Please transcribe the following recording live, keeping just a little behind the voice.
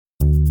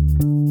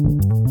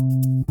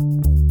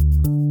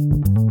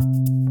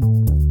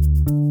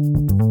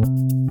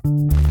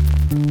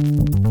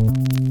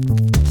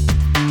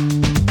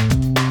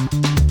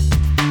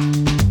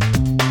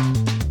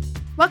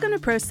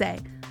Pro Se,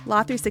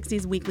 Law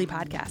 360's weekly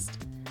podcast.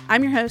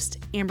 I'm your host,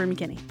 Amber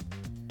McKinney.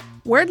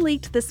 Word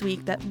leaked this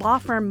week that law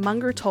firm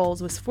Munger Tolles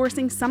was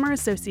forcing summer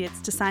associates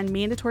to sign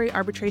mandatory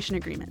arbitration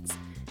agreements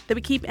that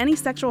would keep any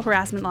sexual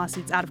harassment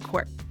lawsuits out of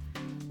court.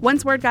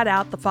 Once word got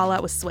out, the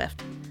fallout was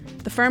swift.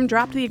 The firm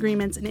dropped the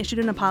agreements and issued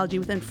an apology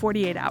within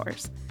 48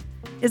 hours.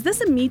 Is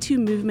this a Me Too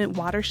movement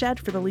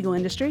watershed for the legal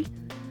industry?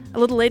 A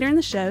little later in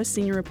the show,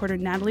 senior reporter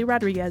Natalie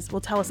Rodriguez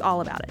will tell us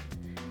all about it.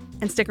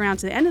 And stick around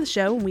to the end of the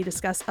show when we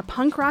discuss a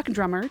punk rock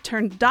drummer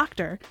turned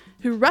doctor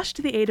who rushed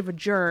to the aid of a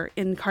juror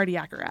in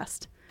cardiac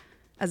arrest.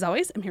 As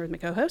always, I'm here with my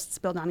co-hosts,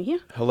 Bill Donahue.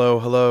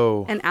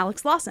 Hello. And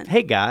Alex Lawson.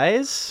 Hey,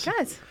 guys.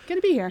 Guys, good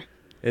to be here.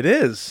 It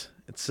is.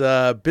 It's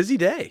a busy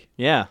day.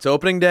 Yeah. It's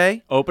opening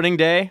day. Opening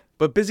day.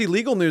 But busy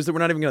legal news that we're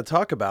not even going to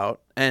talk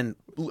about. And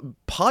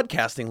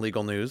podcasting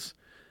legal news.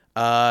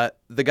 The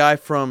guy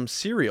from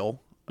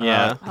Serial.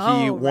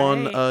 Yeah. He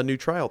won right. a new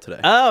trial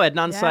today. Oh,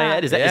 Adnan Yeah.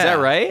 Syed. Is that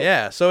right?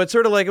 Yeah. So it's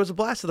sort of like, it was a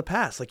blast of the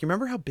past. Like, you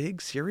remember how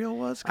big Serial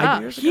was a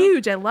couple years ago?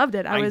 Huge. I loved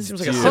it. It was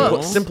like a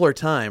do. simpler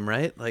time,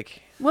 right?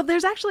 Like, Well,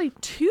 there's actually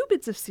two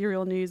bits of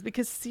Serial news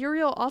because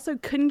Serial also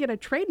couldn't get a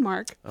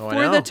trademark Oh, I for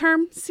know. the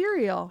term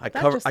Serial. I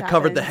That covered just the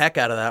happened. heck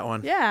out of that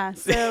one. Yeah.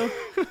 So,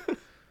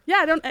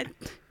 yeah,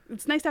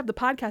 it's nice to have the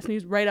podcast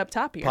news right up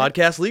top here.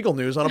 Podcast legal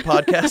news on a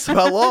podcast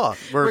about law.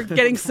 We're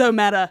getting so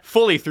meta.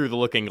 Fully through the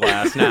looking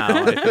glass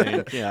now, I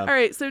think. Yeah. All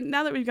right, so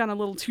now that we've gone a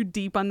little too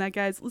deep on that,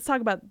 guys, let's talk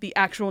about the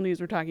actual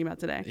news we're talking about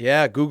today.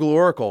 Yeah, Google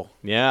Oracle.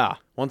 Yeah.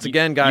 Once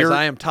again, guys, You're-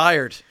 I am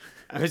tired.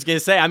 I was going to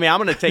say, I'm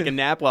going to take a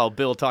nap while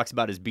Bill talks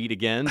about his beat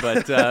again,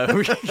 but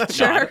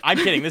Sure. no, I'm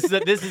kidding. This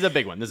is a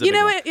big one. You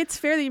know what? It's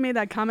fair that you made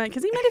that comment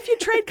because he made a few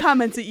trade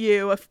comments at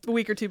you a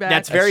week or two back.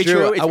 That's very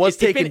true. I was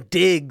It's taking been-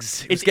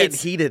 digs. It was getting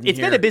heated in It's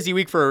here. been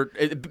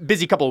a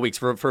busy couple of weeks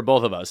for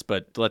both of us,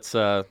 but let's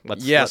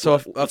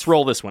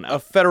roll this one A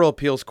out. federal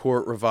appeals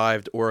court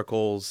revived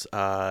Oracle's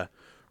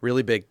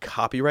really big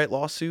copyright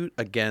lawsuit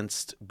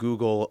against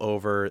Google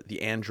over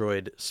the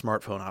Android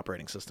smartphone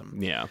operating system.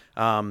 Yeah.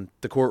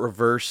 The court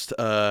reversed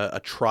a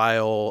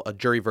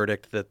jury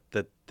verdict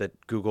that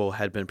Google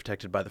had been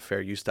protected by the fair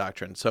use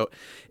doctrine. So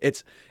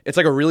it's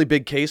like a really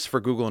big case for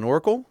Google and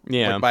Oracle.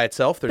 Yeah. Like by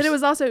itself. But it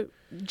was also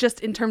just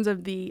in terms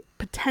of the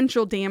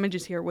potential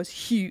damages here was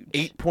huge.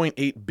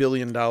 $8.8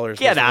 billion.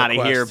 Get out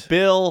of here,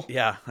 Bill.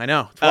 Yeah, I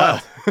know. It's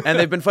wild. And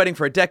they've been fighting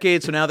for a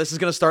decade, so now this is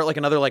going to start like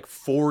another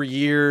 4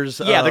 years.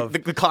 Yeah, of,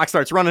 the clock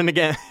starts running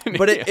again.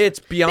 but it's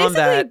beyond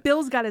Basically, that.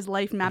 Bill's got his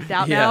life mapped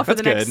out Yeah, now for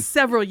the that's next good.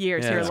 several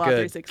years here at it's Law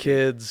good. 360.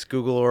 Kids,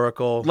 Google,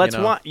 Oracle. Let's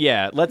you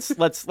know.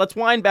 let's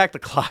wind back the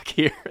clock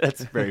here.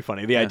 That's very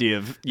funny. The idea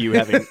of you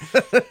having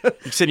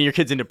sending your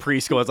kids into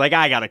preschool. It's like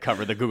I gotta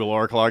cover the Google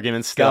Oracle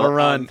arguments. Still. Gotta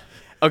run.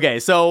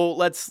 Okay, so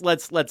let's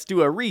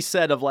do a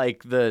reset of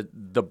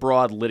the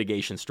broad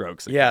litigation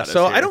strokes. that Yeah, got us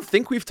so here. I don't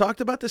think we've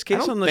talked about this case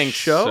don't on the think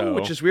show, so.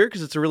 which is weird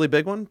because it's a really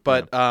big one.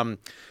 But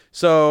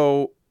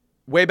so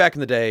way back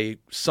in the day,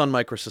 Sun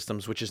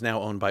Microsystems, which is now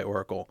owned by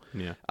Oracle,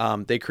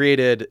 they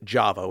created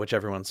Java, which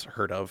everyone's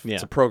heard of. Yeah.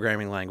 It's a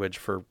programming language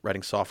for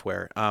writing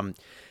software.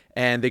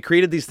 And they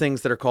created these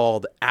things that are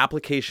called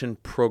application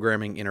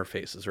programming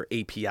interfaces, or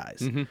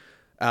APIs.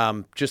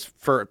 Just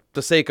for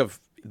the sake of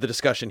the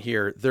discussion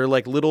here, they're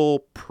like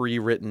little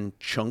pre-written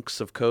chunks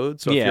of code.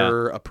 So if Yeah.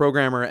 you're a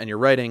programmer and you're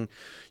writing,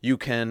 you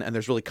can, and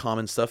there's really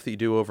common stuff that you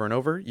do over and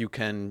over, you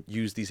can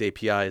use these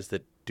APIs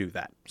that do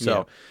that.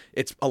 So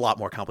it's a lot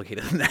more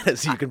complicated than that,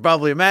 as you can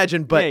probably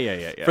imagine. But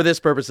Yeah. for this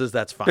purposes,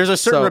 that's fine. There's a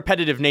certain So-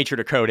 repetitive nature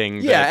to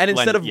coding. yeah, that and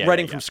instead of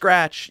writing yeah. from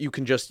scratch, you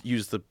can just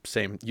use the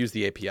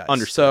APIs.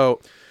 Understood.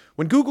 So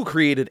when Google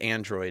created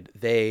Android,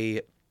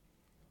 they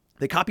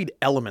copied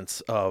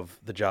elements of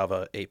the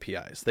Java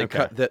APIs. They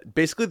cut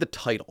basically the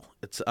title.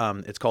 It's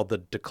called the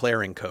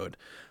declaring code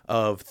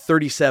of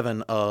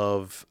 37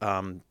 of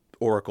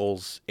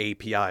Oracle's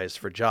APIs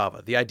for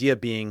Java. The idea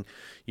being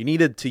you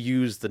needed to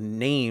use the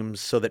names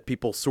so that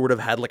people sort of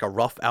had like a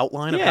rough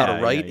outline of how to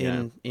write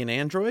in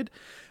Android.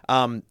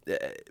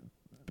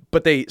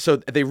 But they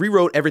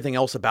rewrote everything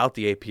else about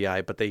the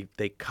API, but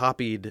they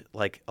copied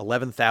like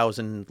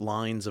 11,000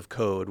 lines of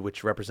code,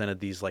 which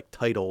represented these like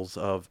titles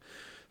of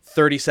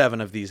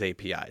 37 of these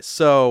APIs.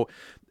 So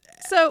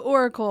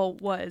Oracle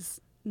was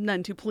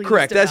none too pleased.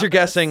 correct. As about you're this.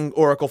 guessing,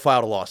 Oracle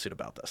filed a lawsuit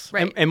about this.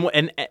 Right.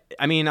 And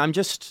I mean,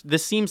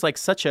 this seems like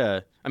such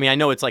a, I mean, I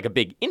know it's like a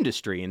big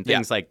industry and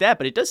things like that,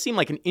 but it does seem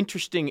like an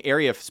interesting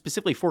area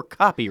specifically for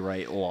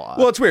copyright law.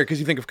 Well, it's weird because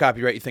you think of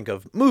copyright, you think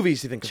of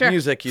movies, you think of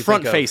music, you think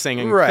of front-facing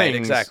and right, things.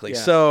 exactly. Yeah.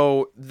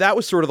 So that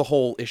was sort of the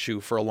whole issue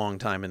for a long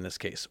time in this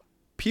case.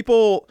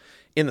 People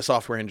in the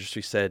software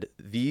industry said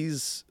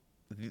these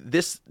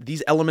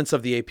elements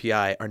of the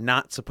API are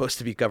not supposed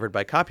to be covered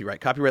by copyright.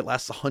 Copyright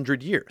lasts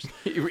 100 years.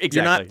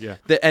 Exactly.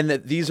 And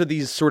that these are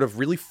these sort of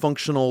really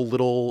functional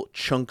little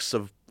chunks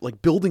of like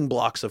building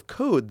blocks of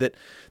code that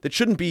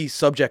shouldn't be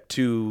subject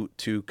to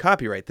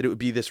copyright, that it would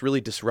be this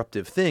really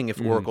disruptive thing if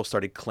Oracle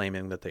started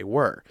claiming that they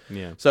were.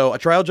 Yeah. So a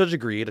trial judge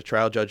agreed. A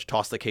trial judge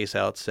tossed the case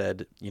out,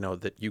 said,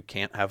 that you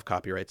can't have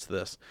copyrights to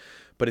this.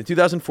 But in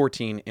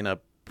 2014, in a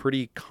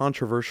pretty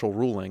controversial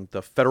ruling,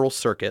 the Federal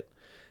Circuit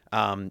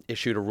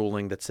issued a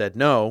ruling that said,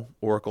 no,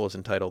 Oracle is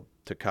entitled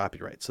to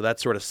copyright. So that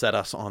sort of set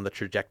us on the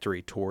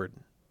trajectory toward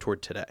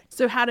today.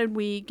 So how did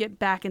we get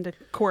back into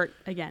court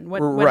again?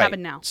 What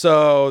happened now?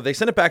 So they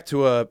sent it back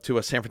to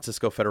a San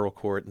Francisco federal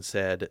court and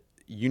said,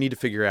 you need to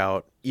figure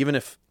out, even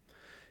if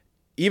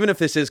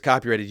this is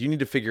copyrighted, you need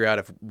to figure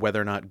out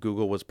whether or not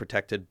Google was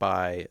protected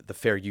by the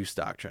fair use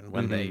doctrine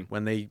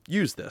when they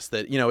use this.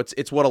 That, you know,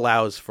 it's what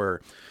allows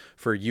for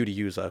you to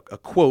use a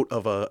quote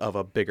of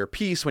a bigger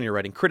piece when you're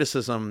writing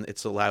criticism.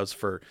 It allows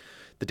for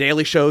the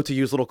Daily Show to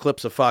use little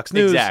clips of Fox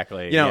News.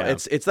 Exactly. You know,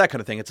 it's that kind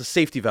of thing. It's a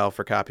safety valve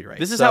for copyright.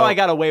 This is how I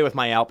got away with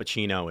my Al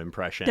Pacino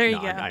impression. There you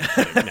go. I'm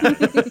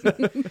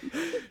kidding.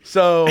 No.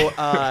 So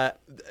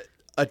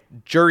a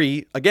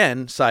jury,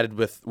 again, sided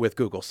with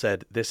Google,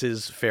 said this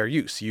is fair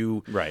use.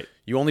 You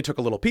only took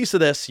a little piece of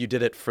this. You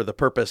did it for the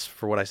purpose,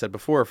 for what I said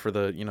before, for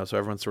the, you know, so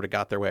everyone sort of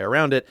got their way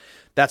around it.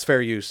 That's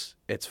fair use.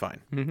 It's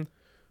fine. Mm-hmm.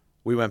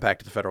 We went back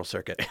to the Federal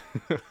Circuit.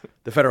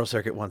 The Federal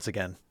Circuit, once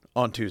again,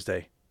 on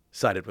Tuesday,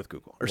 sided with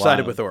Google, or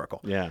sided with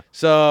Oracle. Yeah.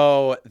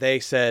 So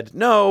they said,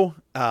 no,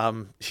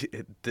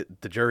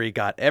 the jury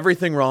got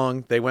everything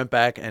wrong. They went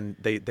back and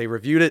they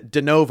reviewed it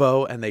de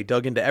novo, and they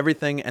dug into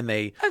everything, and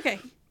they... Okay.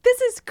 This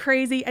is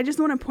crazy. I just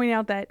want to point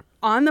out that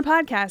on the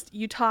podcast,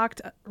 you talked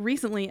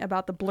recently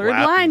about the blurred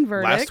line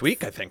verdict. Last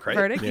week, I think, right?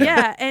 Verdict,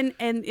 yeah. And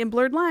in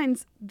Blurred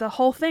Lines, the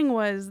whole thing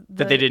was...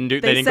 that they didn't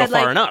go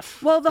far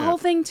enough. Well, the whole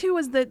thing, too,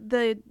 was that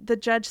the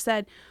judge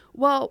said,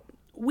 well,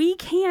 we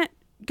can't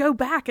go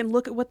back and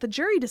look at what the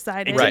jury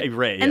decided.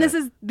 Right. And this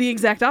is the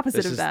exact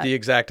opposite of that. This is the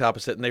exact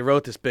opposite. And they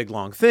wrote this big,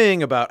 long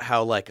thing about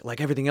how, like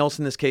everything else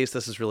in this case,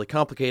 this is really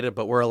complicated,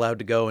 but we're allowed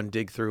to go and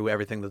dig through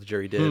everything that the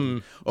jury did,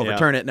 and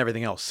overturn it and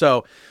everything else.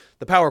 So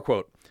the power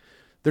quote: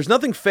 there's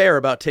nothing fair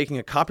about taking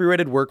a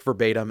copyrighted work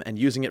verbatim and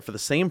using it for the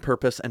same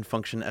purpose and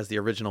function as the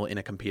original in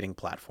a competing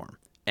platform.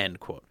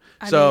 End quote.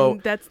 I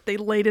mean, they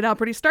laid it out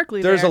pretty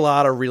starkly. There's a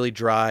lot of really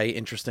dry,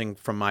 interesting,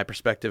 from my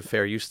perspective,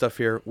 fair use stuff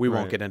here. We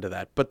won't get into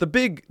that. But the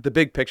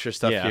big picture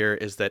stuff here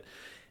is that,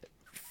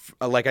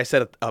 like I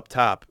said up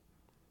top,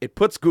 it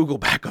puts Google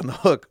back on the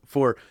hook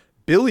for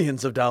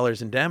billions of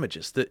dollars in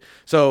damages.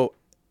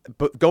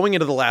 But going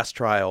into the last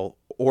trial,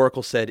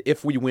 Oracle said,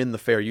 if we win the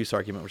fair use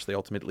argument, which they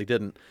ultimately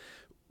didn't,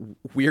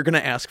 we're going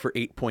to ask for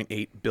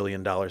 $8.8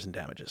 billion in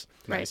damages.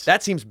 Nice.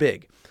 That seems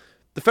big.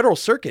 The Federal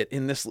Circuit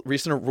in this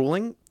recent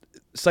ruling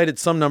cited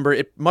some number.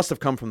 It must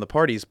have come from the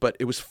parties, but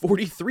it was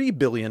 $43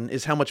 billion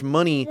is how much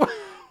money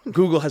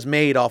Google has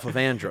made off of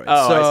Android.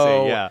 Oh, so,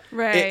 I see. Yeah.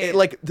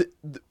 Right.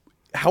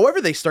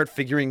 However they start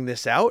figuring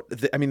this out,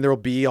 I mean, there will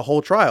be a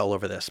whole trial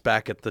over this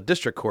back at the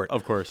district court.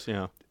 Of course,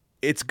 yeah.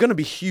 It's going to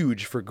be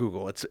huge for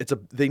Google.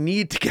 They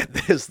need to get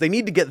this. They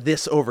need to get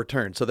this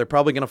overturned. So they're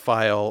probably going to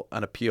file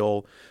an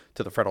appeal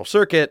to the Federal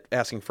Circuit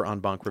asking for en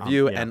banc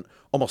review, and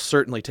almost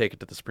certainly take it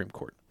to the Supreme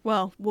Court.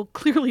 Well, we'll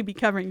clearly be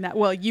covering that.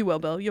 Well, you will,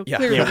 Bill. You'll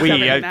clearly be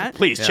covering that.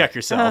 Please check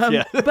yourself.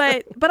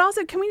 But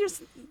also, can we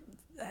just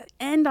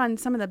end on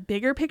some of the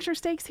bigger picture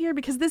stakes here?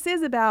 Because this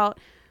is about,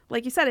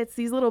 like you said, it's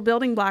these little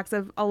building blocks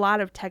of a lot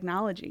of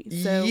technology.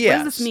 So what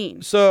does this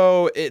mean?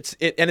 So it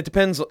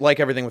depends, like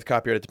everything with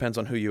copyright, it depends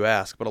on who you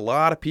ask. But a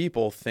lot of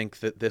people think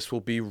that this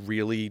will be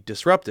really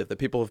disruptive, that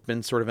people have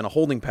been sort of in a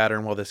holding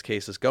pattern while this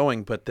case is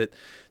going, but that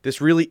this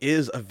really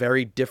is a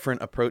very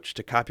different approach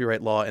to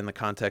copyright law in the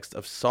context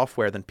of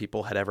software than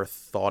people had ever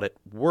thought it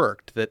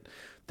worked, that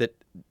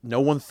no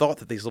one thought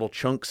that these little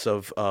chunks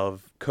of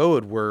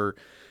code were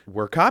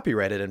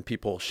copyrighted, and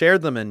people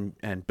shared them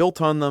and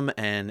built on them,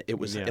 and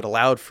it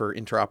allowed for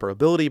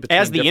interoperability between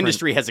as the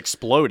industry has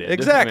exploded.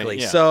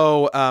 Exactly.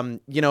 So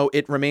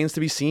it remains to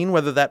be seen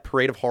whether that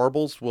parade of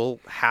horribles will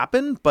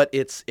happen, but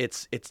it's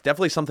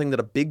definitely something that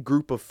a big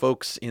group of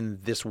folks in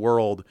this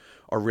world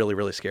are really,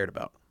 really scared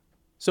about.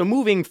 So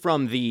moving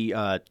from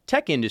the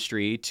tech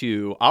industry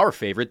to our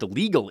favorite, the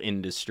legal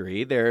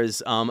industry,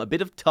 there's a bit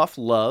of tough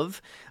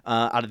love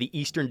out of the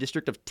Eastern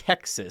District of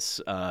Texas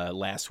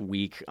last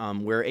week,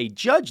 where a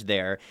judge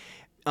there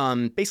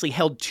basically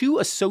held two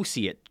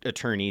associate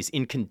attorneys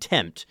in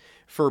contempt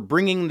for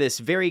bringing this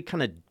very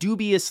kind of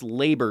dubious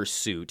labor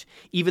suit,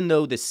 even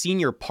though the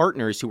senior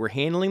partners who were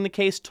handling the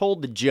case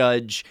told the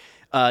judge,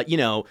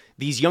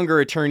 these younger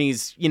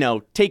attorneys,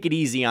 take it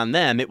easy on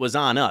them. It was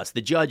on us.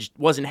 The judge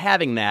wasn't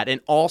having that,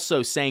 and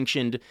also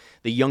sanctioned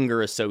the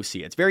younger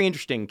associates. Very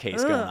interesting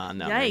case going on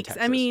now. Yikes. In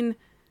Texas. I mean,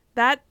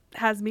 that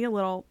has me a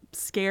little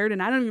scared,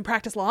 and I don't even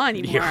practice law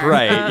anymore. Yeah,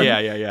 right.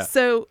 Yeah.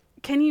 So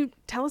can you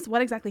tell us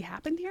what exactly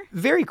happened here?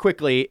 Very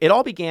quickly, it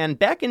all began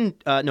back in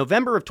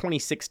November of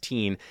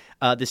 2016.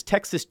 This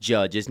Texas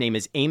judge, his name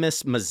is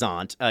Amos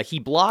Mazant, he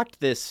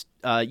blocked this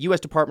U.S.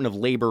 Department of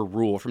Labor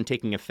rule from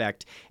taking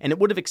effect, and it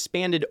would have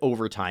expanded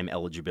overtime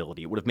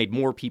eligibility. It would have made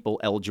more people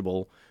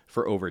eligible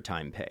for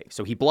overtime pay.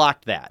 So he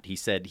blocked that.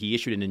 He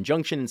issued an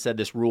injunction and said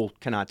this rule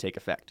cannot take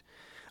effect.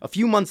 A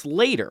few months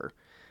later,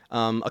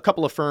 a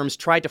couple of firms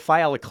tried to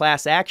file a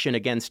class action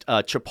against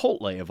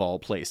Chipotle, of all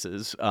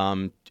places,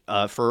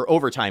 for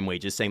overtime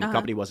wages, saying the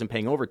company wasn't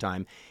paying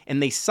overtime.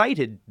 And they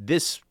cited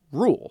this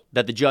rule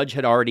that the judge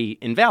had already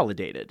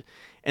invalidated.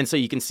 And so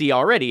you can see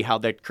already how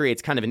that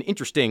creates kind of an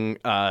interesting,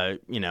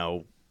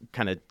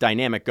 kind of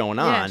dynamic going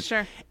on. Yeah,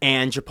 sure.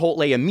 And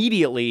Chipotle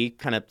immediately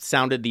kind of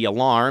sounded the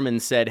alarm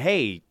and said,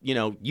 hey,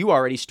 you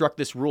already struck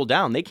this rule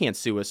down. They can't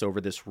sue us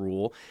over this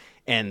rule.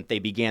 And they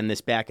began this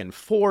back and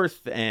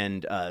forth.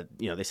 And,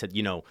 they said,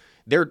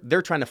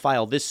 they're trying to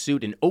file this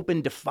suit in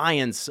open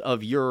defiance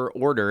of your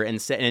order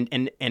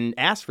and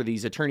ask for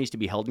these attorneys to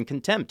be held in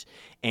contempt.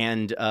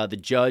 And the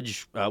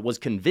judge was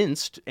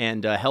convinced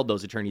and held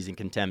those attorneys in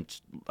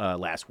contempt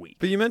last week.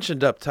 But you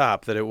mentioned up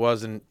top that it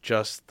wasn't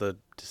just the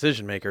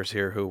decision makers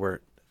here who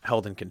were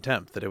held in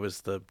contempt, that it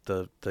was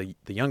the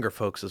younger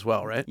folks as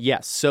well, right?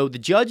 Yes. So the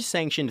judge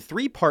sanctioned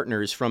 3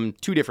 partners from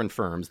 2 different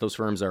firms. Those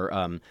firms are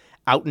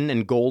Outen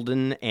and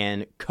Golden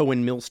and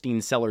Cohen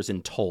Milstein Sellers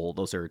and Toll.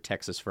 Those are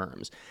Texas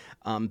firms.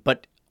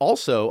 But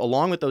also,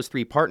 along with those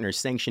 3 partners,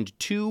 sanctioned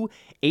 2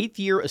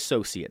 eighth-year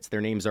associates.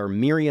 Their names are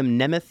Miriam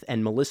Nemeth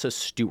and Melissa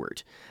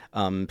Stewart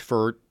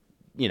for...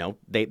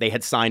 they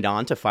had signed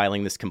on to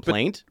filing this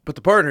complaint. But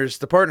the partners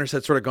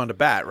had sort of gone to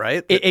bat,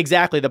 right?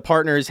 Exactly. The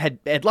partners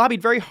had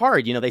lobbied very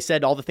hard. They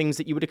said all the things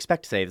that you would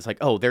expect to say. It's like,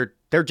 oh,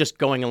 they're just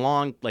going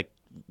along. Like,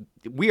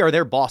 we are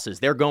their bosses.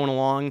 They're going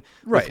along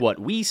with what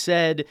we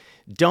said.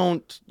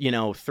 Don't,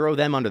 throw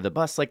them under the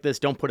bus like this.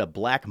 Don't put a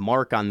black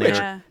mark on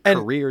their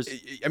careers.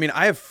 I mean,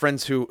 I have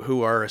friends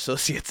who are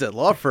associates at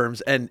law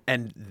firms, and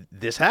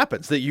this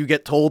happens, that you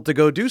get told to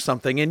go do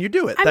something and you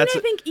do it. I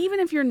think even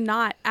if you're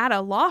not at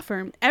a law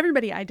firm,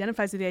 everybody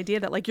identifies with the idea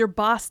that, like, your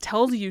boss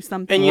tells you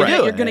something and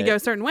you're going to go a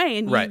certain way,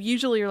 and you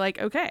usually are like,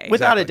 okay.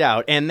 Without a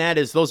doubt. And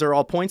those are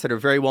all points that are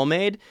very well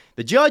made.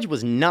 The judge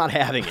was not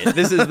having it.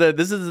 This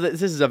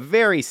is a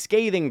very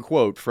scathing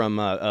quote from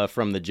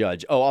the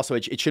judge. Oh, also,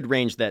 it should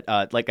range that,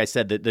 like I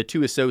said, the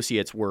 2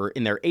 associates were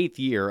in their 8th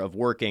year of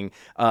working.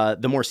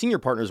 The more senior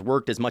partners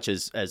worked as much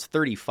as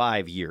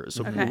 35 years.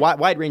 So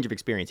wide range of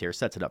experience here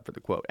sets it up for the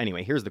quote.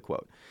 Anyway, here's the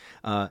quote.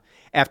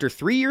 After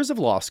 3 years of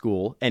law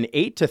school and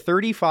 8 to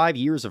 35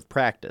 years of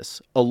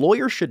practice, a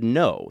lawyer should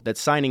know that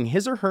signing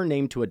his or her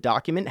name to a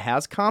document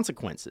has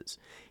consequences.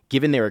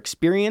 Given their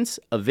experience,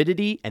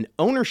 avidity, and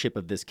ownership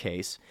of this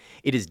case,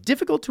 it is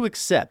difficult to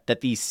accept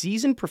that these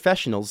seasoned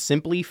professionals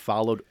simply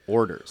followed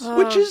orders.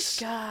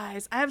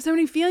 Guys, I have so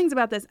many feelings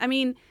about this. I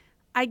mean,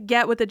 I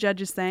get what the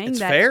judge is saying. It's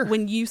that fair.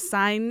 When you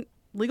sign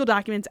legal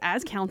documents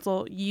as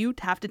counsel, you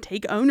have to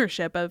take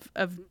ownership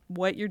of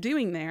what you're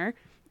doing there.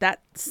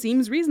 That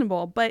seems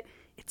reasonable, but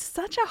it's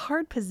such a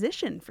hard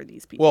position for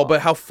these people. Well,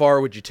 but how far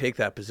would you take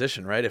that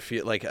position, right? If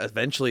you, like,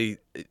 eventually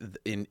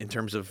in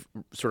terms of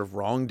sort of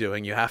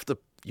wrongdoing, you have to,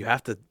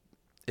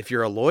 if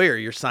you're a lawyer,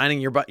 you're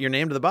signing your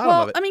name to the bottom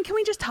of it. I mean, can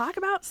we just talk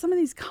about some of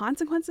these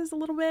consequences a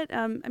little bit?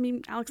 I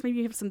mean, Alex, maybe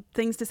you have some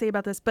things to say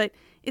about this, but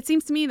it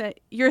seems to me that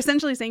you're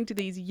essentially saying to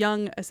these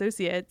young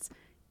associates,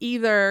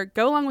 either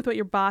go along with what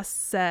your boss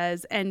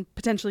says and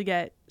potentially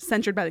get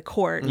censured by the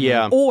court,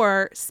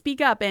 or speak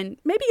up and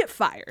maybe get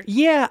fired.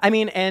 Yeah, I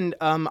mean, and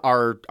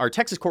our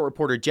Texas court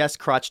reporter, Jess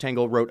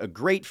Crotch-Tangle, wrote a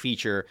great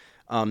feature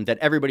that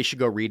everybody should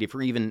go read if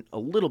you're even a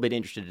little bit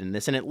interested in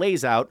this, and it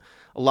lays out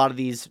a lot of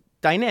these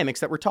dynamics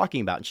that we're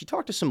talking about. And she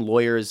talked to some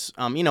lawyers.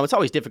 It's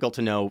always difficult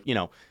to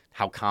know,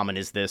 how common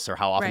is this or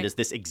how often does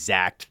this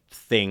exact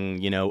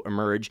thing,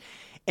 emerge.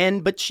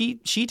 But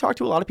she talked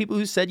to a lot of people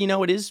who said,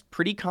 it is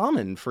pretty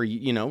common for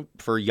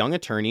young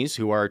attorneys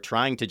who are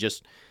trying to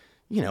just,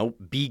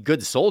 be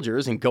good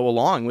soldiers and go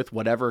along with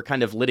whatever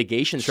kind of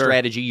litigation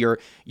strategy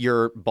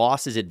your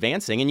boss is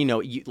advancing.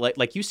 And,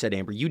 like you said,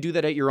 Amber, you do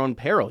that at your own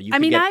peril. I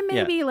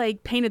maybe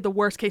painted the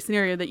worst case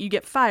scenario that you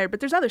get fired,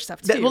 but there's other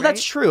stuff too, Well,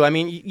 that's true. I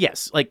mean,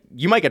 yes, like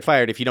you might get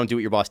fired if you don't do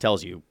what your boss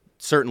tells you.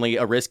 Certainly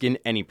a risk in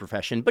any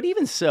profession, but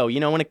even so,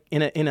 in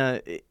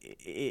a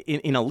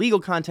legal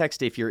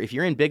context, if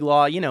you're in big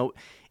law,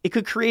 it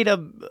could create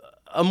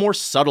a more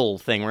subtle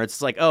thing where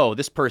it's like, oh,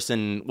 this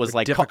person was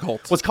like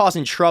difficult, was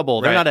causing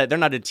trouble. They're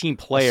not a team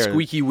player. A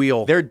squeaky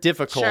wheel. They're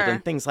difficult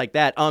and things like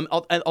that.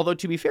 Although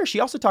to be fair, she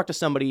also talked to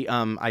somebody.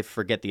 I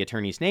forget the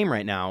attorney's name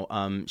right now.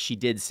 She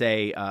did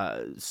say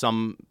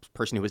some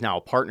person who is now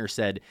a partner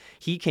said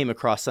he came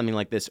across something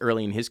like this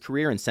early in his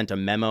career and sent a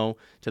memo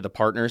to the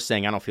partners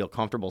saying, I don't feel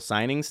comfortable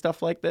signing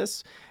stuff like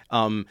this.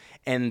 And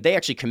they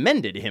actually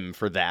commended him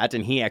for that.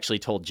 And he actually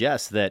told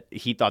Jess that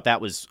he thought that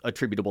was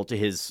attributable to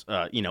his,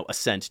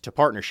 assent to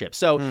partnership.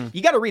 So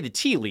you got to read the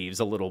tea leaves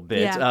a little bit.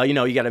 Yeah.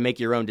 You got to make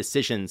your own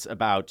decisions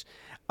about,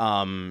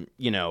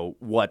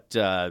 what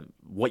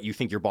you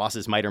think your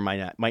bosses might or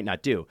might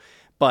not do.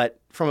 But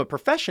from a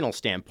professional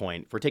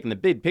standpoint, if we're taking the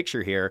big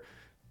picture here,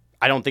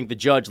 I don't think the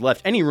judge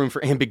left any room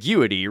for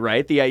ambiguity,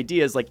 right? The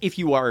idea is like if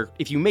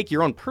you make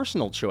your own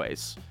personal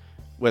choice,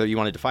 whether you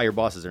want to defy your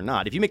bosses or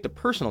not, if you make the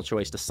personal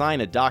choice to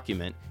sign a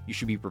document, you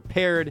should be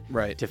prepared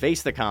to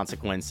face the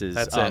consequences.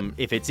 That's it.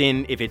 If it's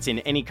in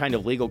any kind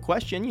of legal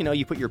question,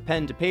 you put your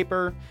pen to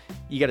paper,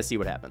 you got to see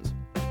what happens.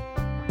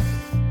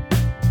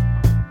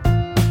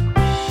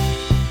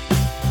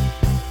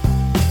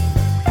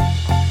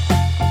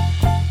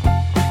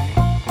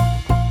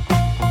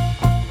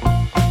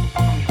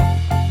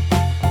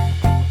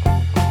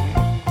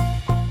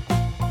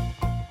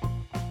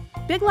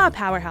 Big law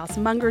powerhouse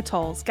Munger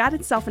Tolles got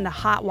itself into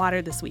hot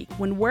water this week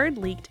when word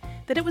leaked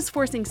that it was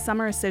forcing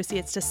summer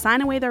associates to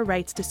sign away their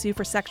rights to sue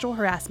for sexual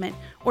harassment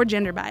or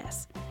gender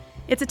bias.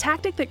 It's a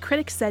tactic that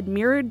critics said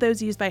mirrored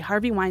those used by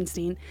Harvey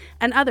Weinstein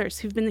and others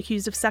who've been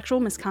accused of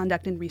sexual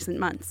misconduct in recent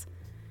months.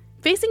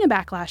 Facing a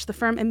backlash, the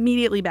firm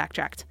immediately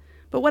backtracked.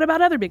 But what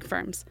about other big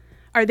firms?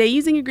 Are they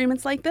using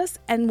agreements like this,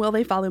 and will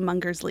they follow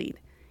Munger's lead?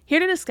 Here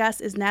to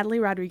discuss is Natalie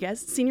Rodriguez,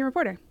 senior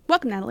reporter.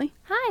 Welcome, Natalie.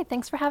 Hi,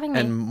 thanks for having me.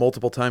 And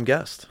multiple-time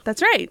guest.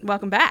 That's right.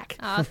 Welcome back.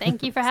 Oh,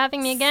 thank you for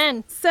having me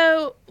again.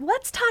 So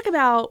let's talk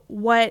about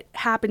what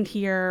happened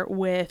here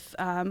with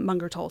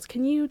Munger Tolles.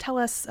 Can you tell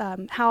us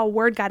how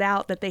word got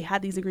out that they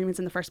had these agreements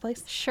in the first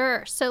place?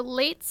 Sure. So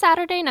late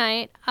Saturday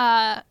night,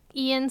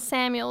 Ian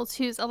Samuels,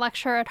 who's a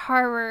lecturer at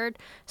Harvard,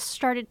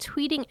 started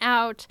tweeting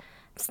out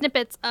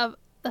snippets of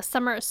the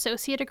summer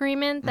associate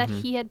agreement that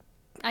he had,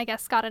 I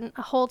guess, gotten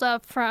a hold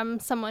of from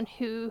someone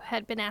who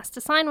had been asked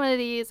to sign one of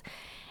these.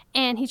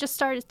 And he just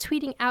started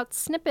tweeting out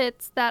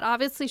snippets that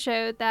obviously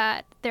showed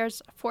that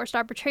there's forced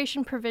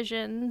arbitration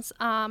provisions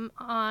on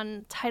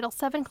Title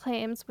VII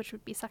claims, which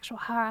would be sexual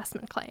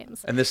harassment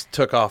claims. And this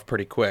took off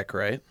pretty quick,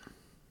 right?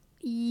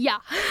 Yeah.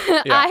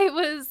 Yeah.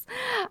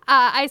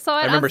 I saw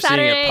it I remember on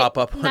Saturday seeing it pop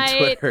up on night.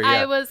 Twitter. Yeah.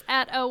 I was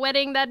at a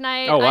wedding that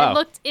night. Oh, wow. I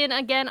looked in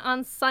again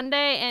on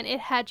Sunday, and it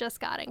had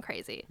just gotten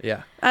crazy.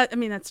 Yeah. I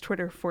mean, that's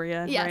Twitter for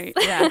you, Yes. right?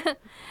 Yeah.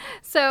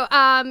 So,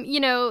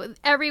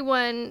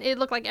 it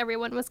looked like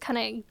everyone was kind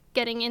of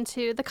getting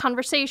into the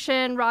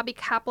conversation. Robbie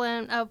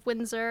Kaplan of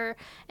Windsor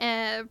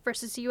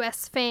versus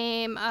U.S.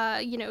 fame,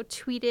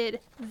 tweeted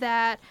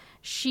that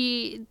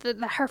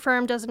her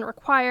firm doesn't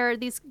require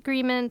these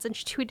agreements, and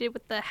she tweeted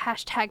with the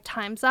hashtag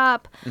Time's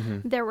Up.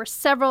 There were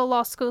several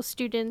law school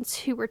students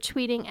who were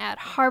tweeting at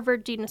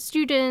Harvard Dean of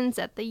Students,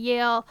 at the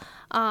Yale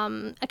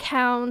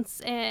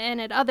accounts,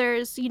 and at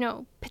others,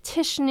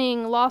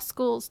 petitioning law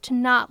schools to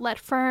not let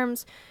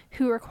firms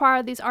who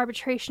require these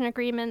arbitration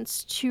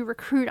agreements to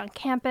recruit on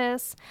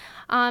campus.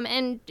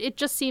 And it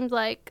just seemed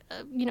like,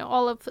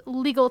 all of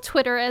legal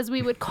Twitter, as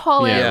we would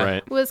call it,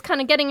 right. was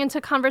kind of getting into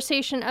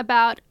conversation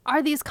about,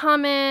 are these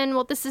common?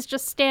 Well, this is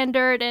just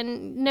standard,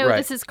 and no, Right.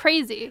 this is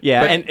crazy.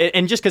 Yeah,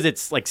 and just because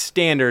it's like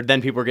standard,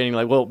 then people are getting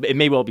like, well, it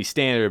may well be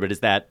standard, but is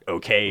that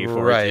okay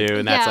for Right. it to?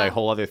 And that's Yeah. a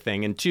whole other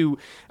thing. And two,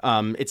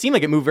 it seemed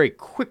like it moved very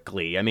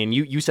quickly. I mean,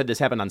 you said this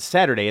happened on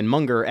Saturday, and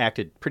Munger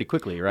acted pretty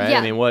quickly, right? Yeah,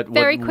 I mean,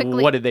 very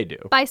quickly. What did they do?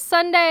 By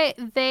Sunday,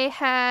 they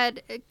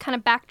had kind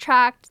of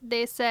backtracked.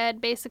 They said,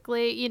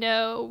 basically,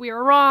 we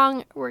were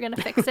wrong. We're going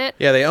to fix it.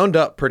 Yeah, they owned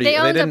up pretty. They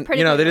owned up didn't,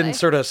 pretty they quickly. didn't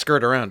sort of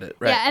skirt around it,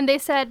 right? Yeah, and they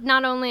said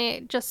not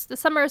only just the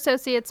summer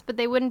associates, but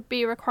they wouldn't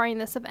be requiring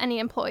this of any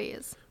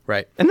employees.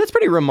 Right. And that's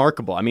pretty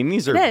remarkable. I mean,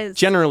 these are It is.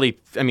 generally,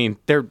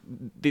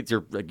 these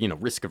are like,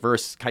 risk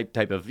averse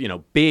type of,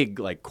 big,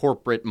 like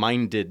corporate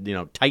minded,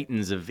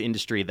 titans of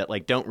industry that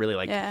like don't really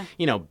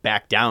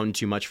back down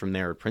too much from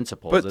their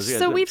principles. But-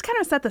 So we've kind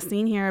of set the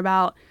scene here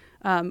about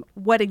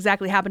what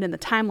exactly happened in the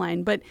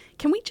timeline, but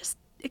can we just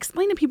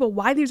explain to people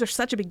why these are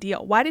such a big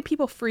deal? Why did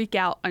people freak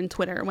out on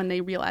Twitter when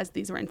they realized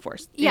these were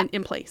enforced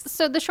in place?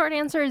 So the short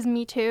answer is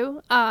me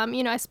too.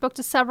 I spoke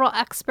to several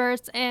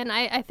experts, and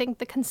I think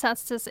the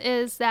consensus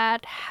is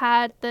that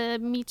had the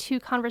Me Too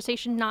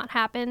conversation not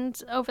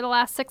happened over the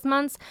last 6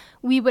 months,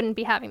 we wouldn't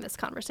be having this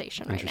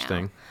conversation right now.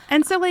 Interesting.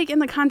 And so, in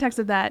the context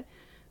of that,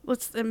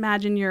 let's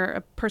imagine you're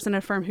a person at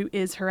a firm who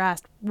is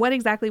harassed. What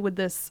exactly would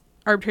this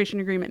arbitration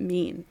agreement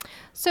mean?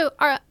 So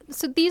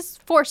these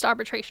forced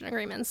arbitration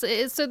agreements,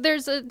 so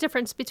there's a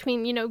difference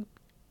between,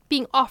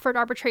 being offered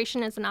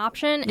arbitration as an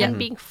option and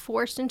being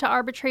forced into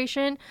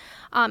arbitration.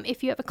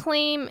 If you have a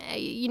claim,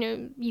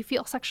 you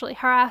feel sexually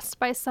harassed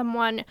by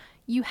someone,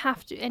 you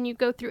have to, and you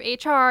go through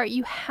HR,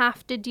 you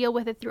have to deal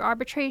with it through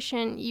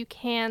arbitration. You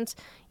can't,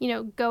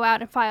 go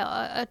out and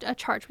file a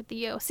charge with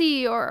the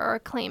EOC or a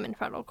claim in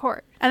federal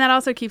court. And that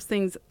also keeps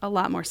things a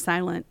lot more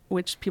silent,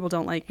 which people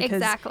don't like, because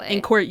Exactly.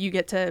 in court you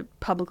get to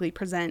publicly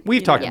present.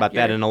 We've talked about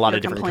your- that in a lot your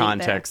of different complaint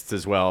there. contexts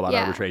as well about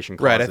Yeah. arbitration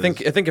Right. clauses.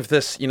 I think if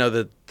this,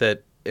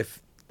 that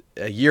if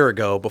a year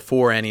ago,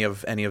 before any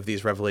of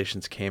these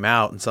revelations came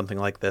out and something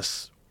like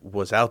this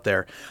was out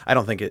there, I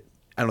don't think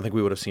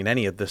we would have seen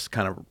any of this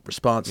kind of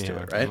response to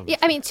it, right? Yeah,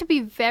 I mean, to be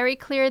very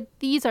clear,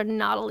 these are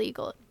not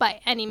illegal by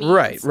any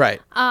means.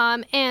 Right.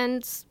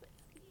 And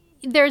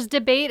there's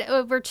debate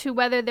over to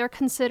whether they're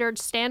considered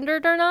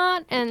standard or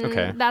not, and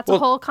Okay. that's Well- a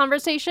whole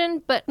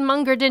conversation. But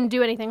Munger didn't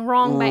do anything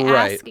wrong by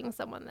Right. asking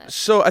someone this.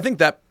 So I think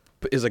that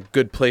is a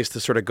good place to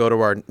sort of go to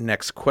our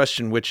next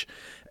question, which,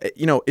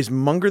 is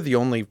Munger the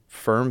only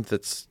firm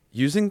that's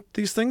using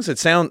these things? It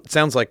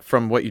sounds like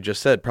from what you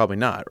just said, probably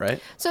not,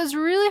 right? So it's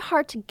really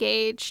hard to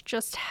gauge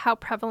just how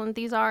prevalent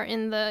these are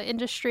in the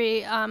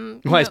industry.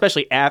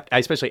 Especially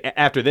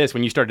after this,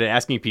 when you started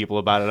asking people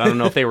about it, I don't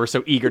know if they were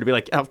so eager to be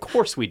like, of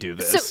course we do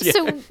this.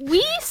 So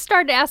we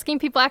started asking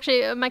people,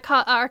 actually,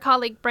 our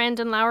colleague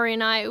Brandon Lowry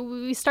and I,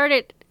 we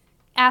started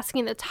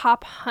asking the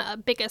top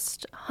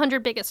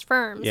 100 biggest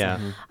firms, Yeah.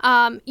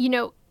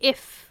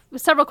 if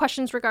several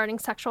questions regarding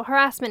sexual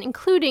harassment,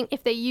 including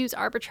if they use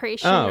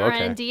arbitration or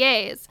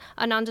NDAs,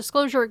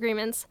 non-disclosure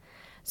agreements.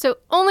 So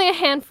only a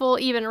handful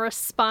even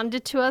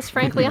responded to us,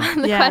 frankly,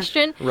 on the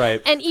question.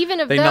 Right. And even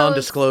of they those...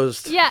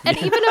 non-disclosed. Yeah, and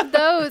even of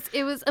those,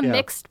 it was a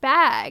mixed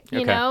bag.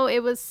 You know,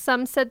 it was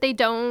some said they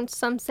don't,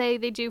 some say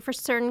they do for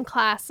certain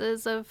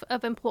classes of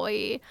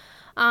employee.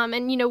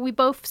 And, you know, we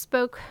both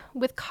spoke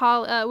with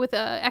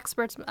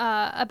experts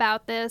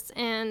about this,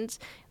 and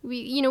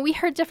we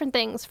heard different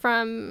things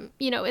from,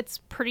 you know, it's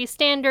pretty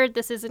standard,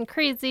 this isn't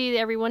crazy,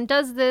 everyone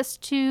does this,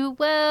 to,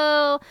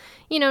 well,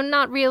 you know,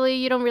 not really,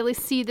 you don't really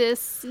see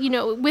this, you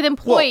know, with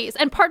employees.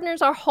 And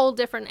partners are a whole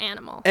different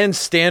animal. And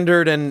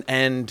standard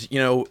and you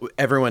know,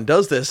 everyone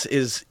does this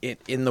is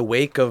in the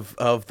wake of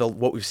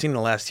what we've seen in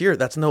the last year.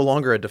 That's no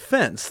longer a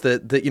defense.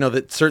 That you know,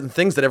 that certain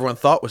things that everyone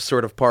thought was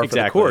sort of par for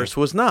the course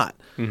was not.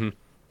 Mm-hmm.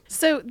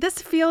 So this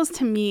feels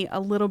to me a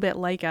little bit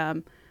like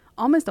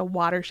almost a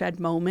watershed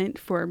moment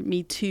for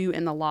Me Too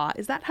in the law.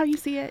 Is that how you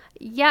see it?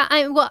 Yeah,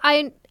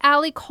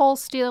 Allie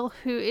Colesteele,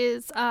 who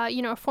is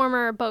a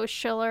former Bo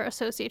Schiller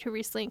associate who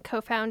recently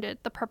co-founded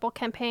the Purple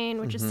Campaign,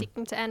 which is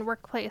seeking to end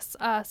workplace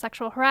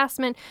sexual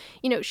harassment.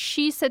 You know,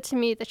 she said to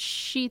me that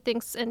she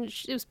thinks, and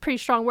it was a pretty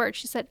strong word,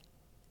 she said,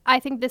 I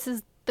think this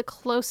is the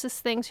closest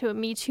thing to a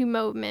Me Too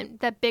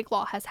movement that big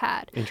law has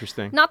had.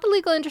 Interesting. Not the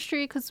legal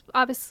industry, because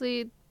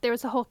obviously there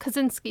was a whole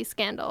Kaczynski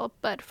scandal,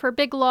 but for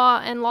big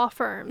law and law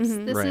firms,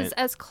 this is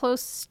as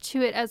close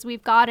to it as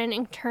we've gotten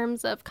in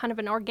terms of kind of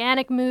an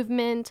organic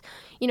movement,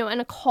 you know,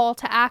 and a call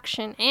to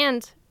action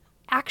and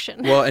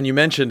action. Well, and you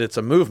mentioned it's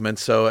a movement,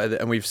 so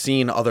and we've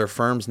seen other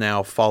firms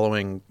now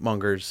following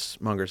Munger's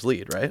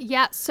lead, right?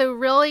 Yeah, so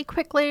really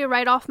quickly,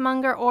 right off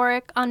Munger,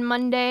 Orrick on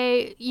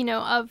Monday, you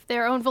know, of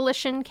their own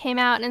volition came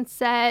out and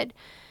said,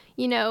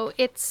 you know,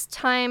 it's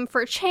time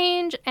for a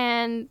change,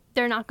 and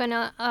they're not going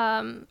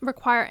to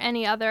require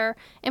any other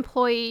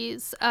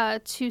employees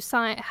to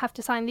have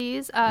to sign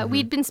these.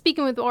 We'd been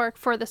speaking with Orrick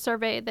for the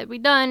survey that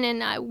we'd done,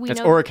 and That's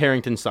Orrick,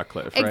 Harrington,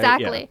 Sutcliffe, right?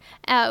 Exactly.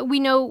 Yeah. We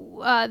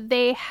know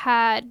they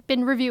had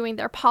been reviewing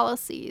their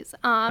policies.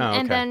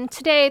 And then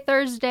today,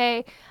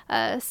 Thursday,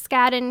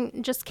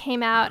 Skadden just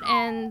came out,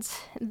 and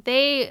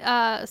they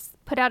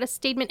put out a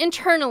statement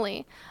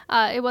internally.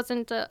 It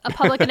wasn't a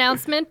public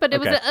announcement, but it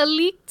was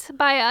leaked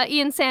by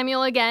Ian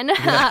Samuel again.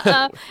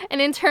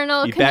 An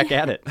internal... back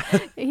at it.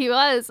 He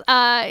was.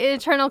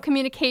 Internal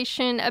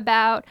communication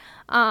about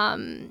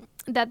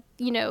that,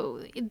 you know,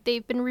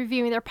 they've been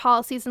reviewing their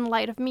policies in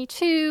light of Me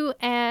Too,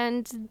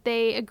 and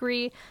they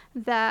agree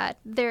that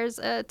there's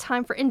a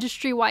time for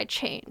industry-wide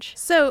change.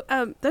 So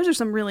those are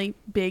some really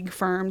big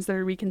firms that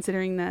are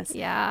reconsidering this.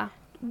 Yeah.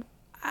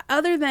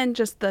 Other than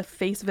just the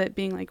face of it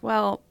being like,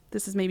 well,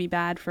 this is maybe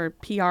bad for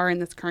PR in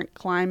this current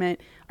climate,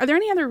 are there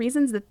any other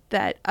reasons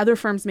that other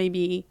firms may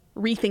be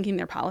rethinking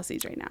their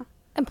policies right now?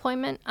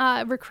 Employment,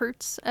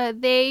 recruits.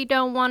 They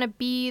don't want to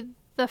be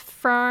the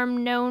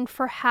firm known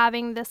for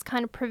having this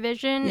kind of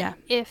provision. Yeah.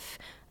 If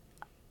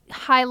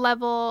high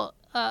level,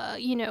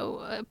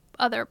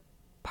 other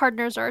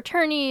partners or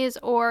attorneys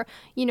or,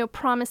 you know,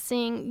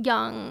 promising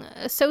young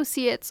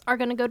associates are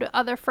going to go to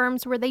other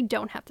firms where they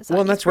don't have to sign.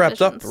 Well, and that's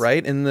wrapped up, provisions.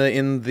 right, in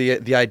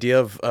the idea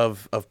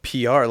of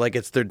PR. Like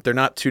they're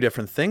not two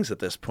different things at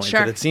this point. Sure.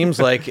 But it seems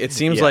like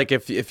like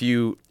if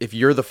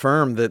you're the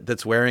firm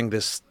that's wearing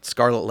this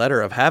scarlet letter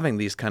of having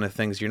these kind of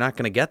things, you're not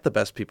going to get the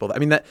best people. I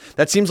mean,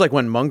 that seems like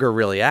when Munger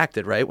really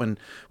acted, right? When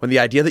the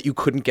idea that you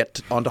couldn't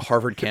get onto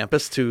Harvard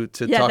campus to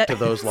talk to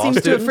those law seems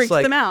students, to have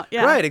freaked them out.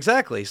 Yeah. Right,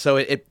 exactly. So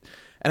it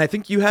and I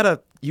think you had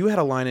a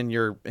line in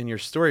your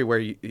story where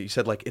you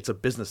said, like, it's a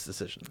business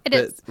decision. It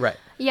is. Right.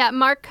 Yeah,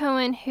 Mark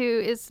Cohen, who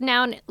is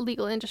now a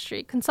legal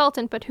industry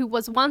consultant, but who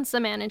was once a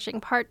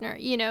managing partner,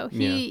 you know,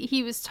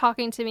 he was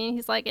talking to me, and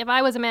he's like, if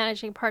I was a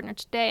managing partner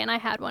today and I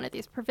had one of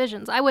these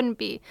provisions, I wouldn't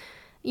be,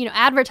 you know,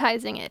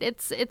 advertising it.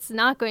 It's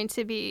not going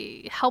to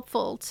be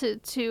helpful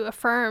to a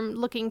firm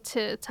looking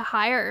to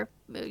hire,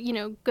 you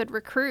know, good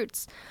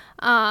recruits.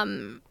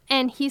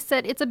 And he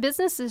said it's a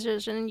business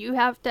decision. You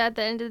have to, at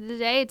the end of the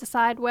day,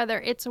 decide whether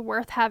it's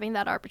worth having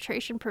that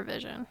arbitration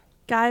provision.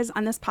 Guys,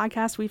 on this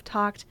podcast, we've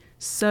talked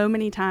so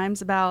many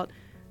times about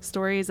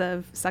stories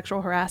of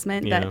sexual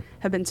harassment that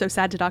have been so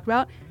sad to talk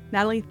about.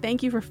 Natalie,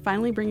 thank you for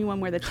finally bringing one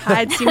where the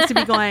tide seems to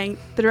be going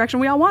the direction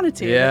we all wanted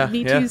to. Yeah,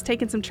 Me Too's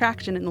taken some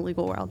traction in the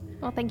legal world.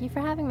 Well, thank you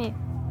for having me.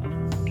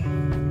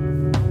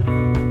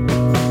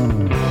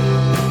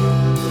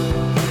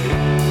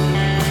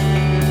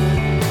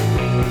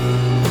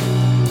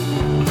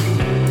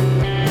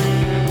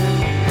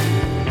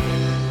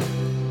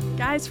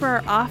 Guys, for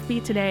our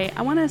offbeat today,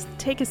 I want to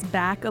take us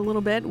back a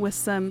little bit with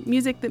some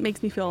music that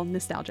makes me feel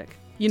nostalgic.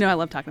 You know I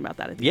love talking about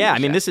that at the end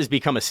of the show. This has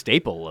become a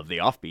staple of the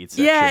offbeat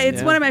section. Yeah,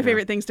 it's one of my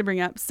favorite things to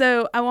bring up.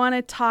 So I want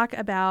to talk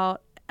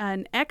about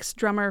an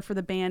ex-drummer for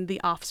the band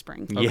The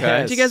Offspring. Okay.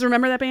 Yes. Do you guys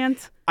remember that band?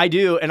 I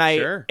do, and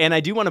Sure. I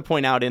do want to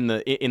point out in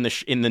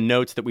the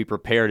notes that we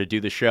prepare to do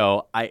the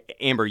show,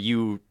 Amber,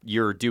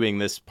 you're doing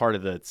this part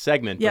of the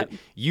segment, Yep. but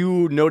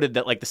you noted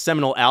that, like, the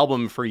seminal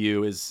album for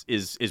you is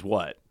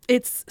what?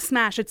 It's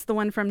Smash. It's the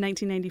one from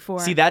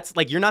 1994. See, that's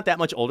like, you're not that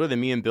much older than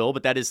me and Bill,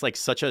 but that is like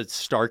such a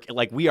stark,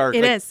 like we are.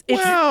 It like, is.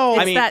 It's, wow.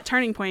 it's I mean, that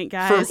turning point,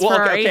 guys. For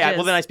our okay, ages.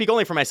 well then I speak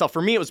only for myself.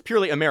 For me, it was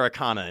purely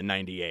Americana in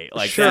 '98.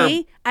 Like, Sure.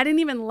 See, I didn't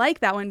even like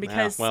that one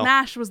because Yeah, well.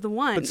 Smash was the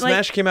one. But Like,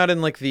 Smash came out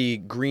in like the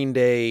Green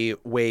Day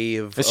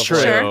wave It's of true.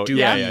 like, Sure.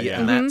 Dookie Yeah.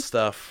 and that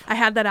stuff. I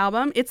had that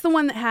album. It's the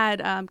one that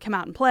had Come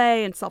Out and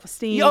Play and Self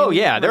Esteem. oh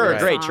yeah, there are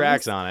Remember great songs.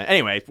 tracks on it.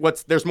 Anyway,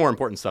 there's more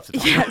important stuff to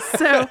talk Yeah, about.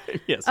 so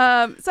Yes.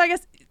 so I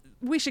guess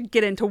we should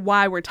get into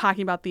why we're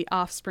talking about the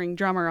Offspring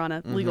drummer on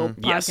a legal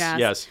podcast.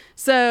 Yes.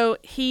 So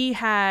he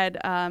had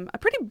a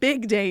pretty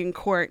big day in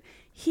court.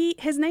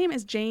 His name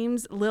is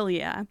James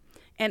Lilia,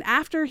 and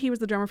after he was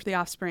the drummer for the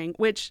Offspring,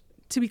 which,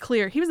 to be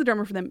clear, he was the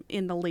drummer for them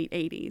in the late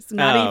 80s.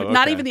 Not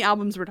okay. even the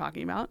albums we're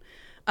talking about.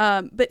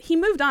 But he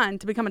moved on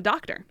to become a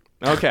doctor.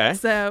 Okay.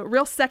 So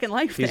real second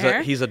life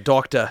there. He's a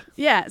doctor.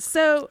 Yeah.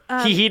 So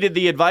He heeded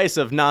the advice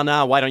of,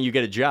 nah, why don't you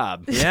get a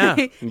job? Yeah.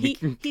 he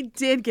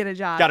did get a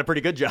job. Got a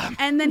pretty good job.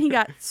 And then he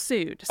got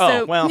sued. Oh,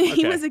 So well, he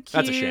okay. was That's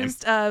a shame.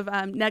 accused of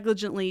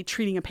negligently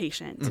treating a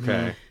patient.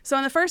 Okay. So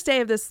on the first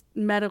day of this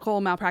medical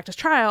malpractice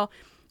trial,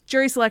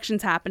 jury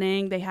selection's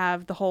happening. They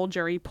have the whole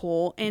jury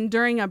pool. And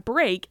during a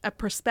break, a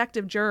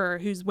prospective juror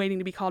who's waiting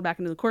to be called back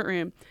into the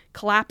courtroom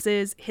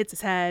collapses, hits his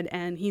head,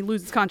 and he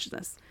loses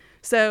consciousness.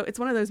 So it's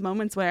one of those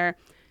moments where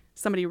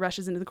somebody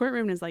rushes into the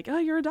courtroom and is like, "Oh,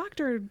 you're a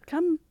doctor.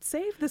 Come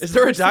save this Is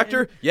there a person."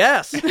 doctor?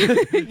 Yes.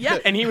 Yeah.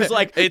 And he was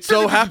like, It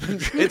so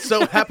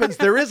happens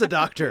there is a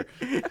doctor.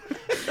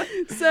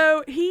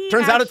 So he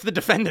turns out it's the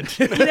defendant.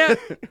 you know,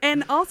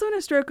 and also in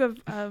a stroke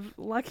of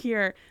luck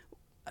here,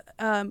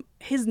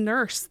 his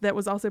nurse that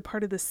was also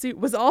part of the suit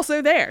was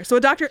also there. So a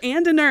doctor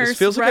and a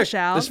nurse rush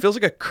out. This feels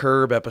like a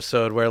Curb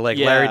episode where like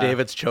Yeah. Larry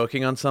David's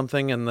choking on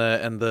something and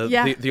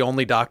Yeah. the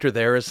only doctor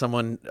there is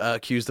someone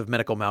accused of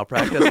medical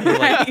malpractice. And he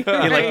like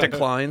Right.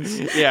 declines.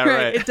 Yeah,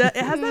 right. It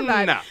has that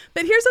vibe. No.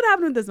 But here's what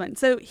happened with this one.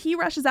 So he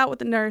rushes out with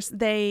the nurse.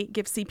 They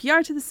give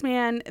CPR to this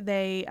man.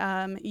 They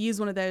use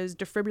one of those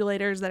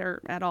defibrillators that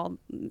are at all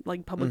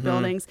like public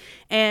buildings,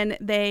 and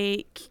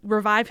they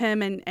revive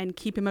him and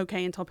keep him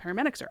okay until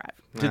paramedics arrive.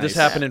 Did this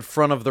Nice. happen in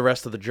front of the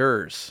rest of the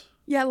jurors?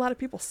 Yeah, a lot of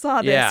people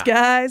saw this, Yeah.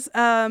 guys.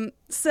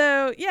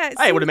 So yeah,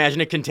 I would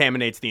imagine it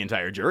contaminates the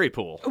entire jury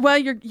pool. Well,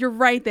 you're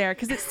right there,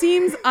 because it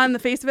seems on the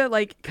face of it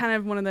like kind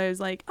of one of those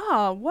like,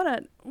 oh, what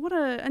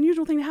a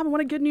unusual thing to happen.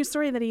 What a good news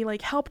story that he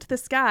like helped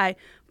this guy.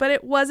 But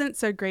it wasn't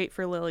so great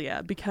for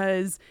Lilia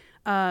because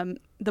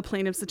the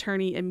plaintiff's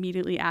attorney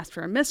immediately asked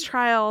for a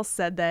mistrial,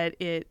 said that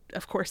it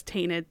of course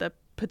tainted the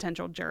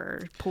potential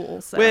juror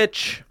pool. So.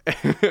 Which,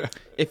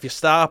 if you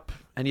stop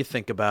and you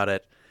think about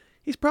it,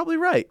 he's probably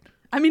right.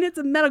 I mean, it's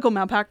a medical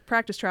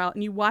malpractice trial,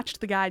 and you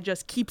watched the guy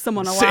just keep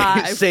someone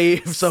alive.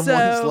 Save someone's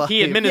So- life.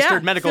 He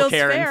administered Yeah, medical feels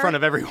care in fair. front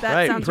of everyone. That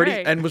right, sounds pretty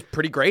right. and was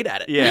pretty great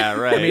at it. Yeah,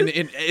 right. I mean,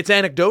 it's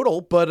anecdotal,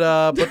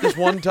 but this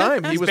one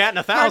time he was batting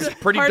 1,000.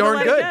 pretty Hard to darn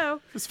let it good.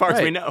 go. as far as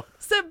we Right. know.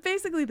 So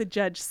basically, the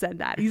judge said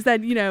that. He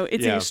said, it's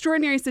an Yeah.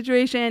 extraordinary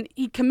situation.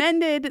 He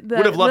commended the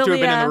Would have loved to have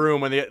been in Lilia. the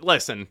room when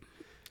listen,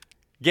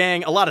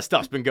 gang, a lot of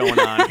stuff's been going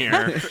on here.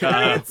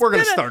 We're going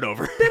to start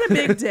over. Been a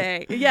big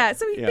day. Yeah.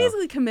 So he Yeah.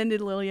 basically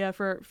commended Lilia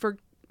for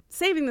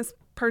saving this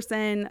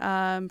person,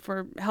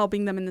 for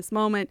helping them in this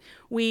moment.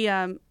 We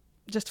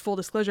just full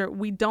disclosure,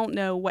 we don't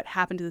know what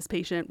happened to this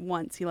patient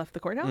once he left the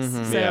courthouse.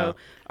 So Yeah.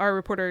 our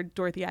reporter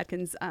Dorothy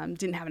Atkins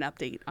didn't have an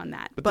update on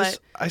that. But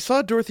I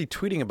saw Dorothy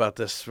tweeting about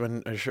this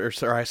when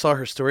or I saw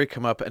her story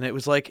come up, and it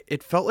was like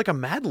it felt like a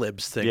Mad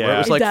Libs thing where Yeah. it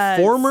was It like does.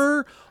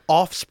 former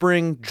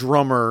Offspring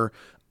drummer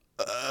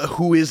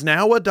who is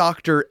now a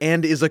doctor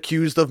and is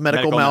accused of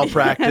medical Medical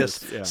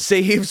malpractice Yeah.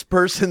 saves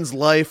person's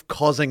life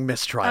causing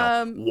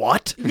mistrial.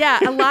 What? yeah,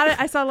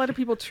 I saw a lot of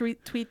people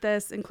tweet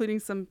this, including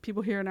some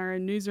people here in our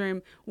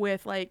newsroom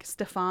with like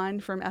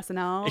Stefan from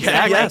SNL.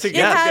 Yeah, So, that's a it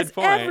good has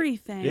point.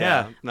 everything.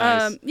 Yeah.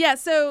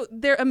 Nice. So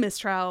a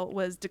mistrial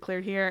was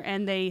declared here,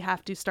 and they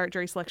have to start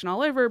jury selection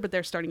all over, but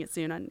they're starting it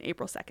soon on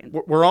April 2nd.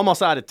 We're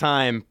almost out of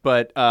time,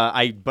 but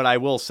I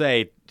will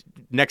say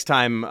next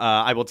time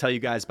I will tell you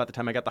guys about the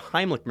time I got the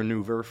Heimlich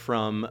maneuver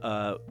from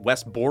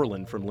Wes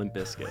Borland from Limp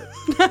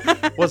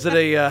Bizkit. Was it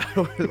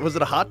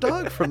a hot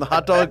dog from the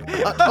hot dog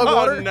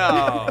water? Oh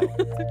no.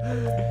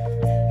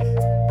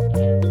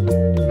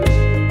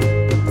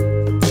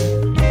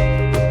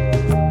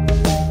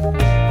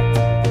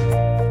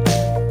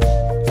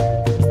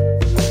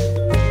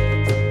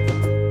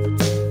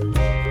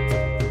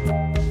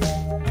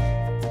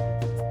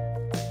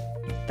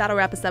 That'll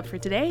wrap us up for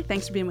today.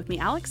 Thanks for being with me,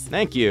 Alex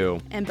Thank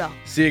you. and Bill.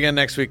 See you again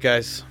next week,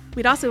 guys.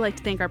 We'd also like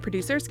to thank our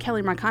producers,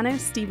 Kelly Marcano,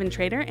 Stephen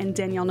Trader, and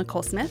Danielle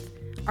Nicole Smith,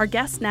 our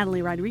guests,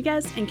 Natalie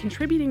Rodriguez, and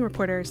contributing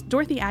reporters,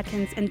 Dorothy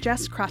Atkins and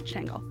Jess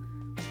Crotchangle.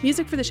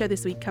 Music for the show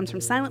this week comes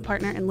from Silent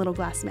Partner and Little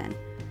Glass Men.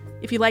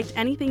 If you liked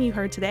anything you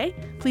heard today,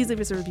 please leave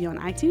us a review on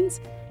iTunes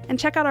and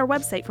check out our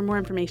website for more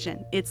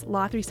information. It's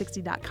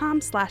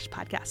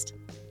law360.com/podcast.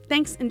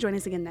 Thanks, and join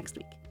us again next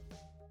week.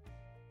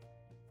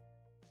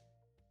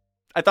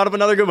 I thought of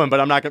another good one, but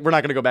we're not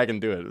going to go back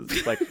and do it.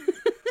 It's like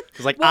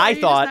Because like Well, are I you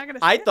just not gonna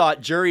say it?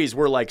 thought juries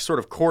were like sort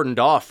of cordoned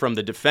off from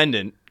the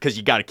defendant because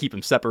you got to keep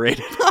them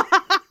separated.